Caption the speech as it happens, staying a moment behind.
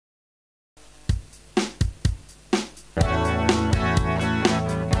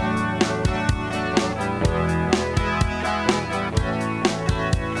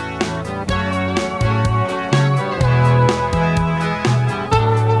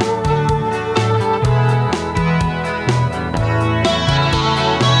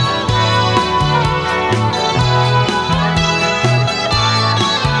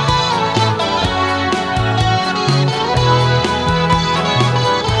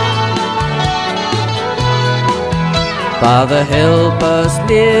Father, help us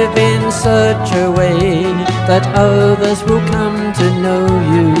live in such a way that others will come to know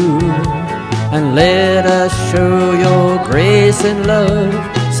you. And let us show your grace and love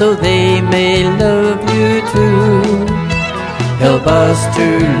so they may love you too. Help us to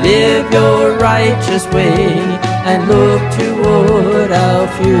live your righteous way and look toward our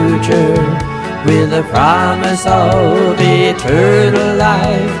future with a promise of eternal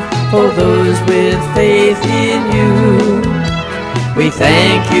life for those with faith in you. We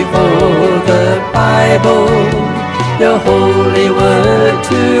thank you for the Bible, your holy word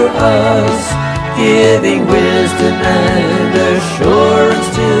to us, giving wisdom and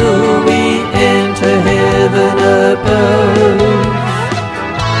assurance till we enter heaven above.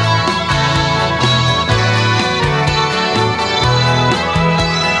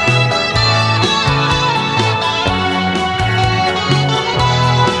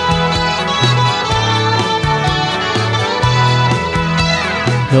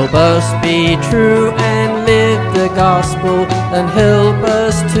 Help us be true and live the gospel, and help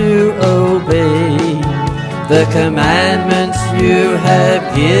us to obey the commandments you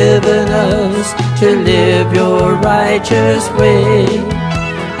have given us to live your righteous way.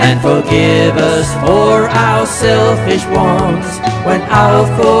 And forgive us for our selfish wants when our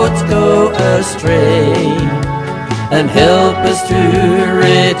thoughts go astray. And help us to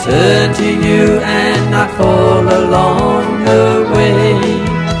return to you and not fall along the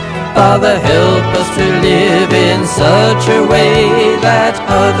way. Father, help us to live in such a way that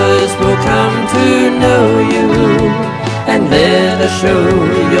others will come to know you. And let us show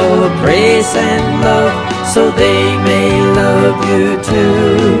your grace and love so they may love you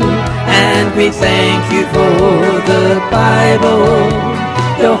too. And we thank you for the Bible,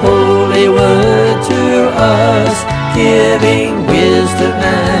 your holy word to us, giving wisdom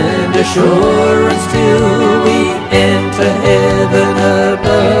and assurance to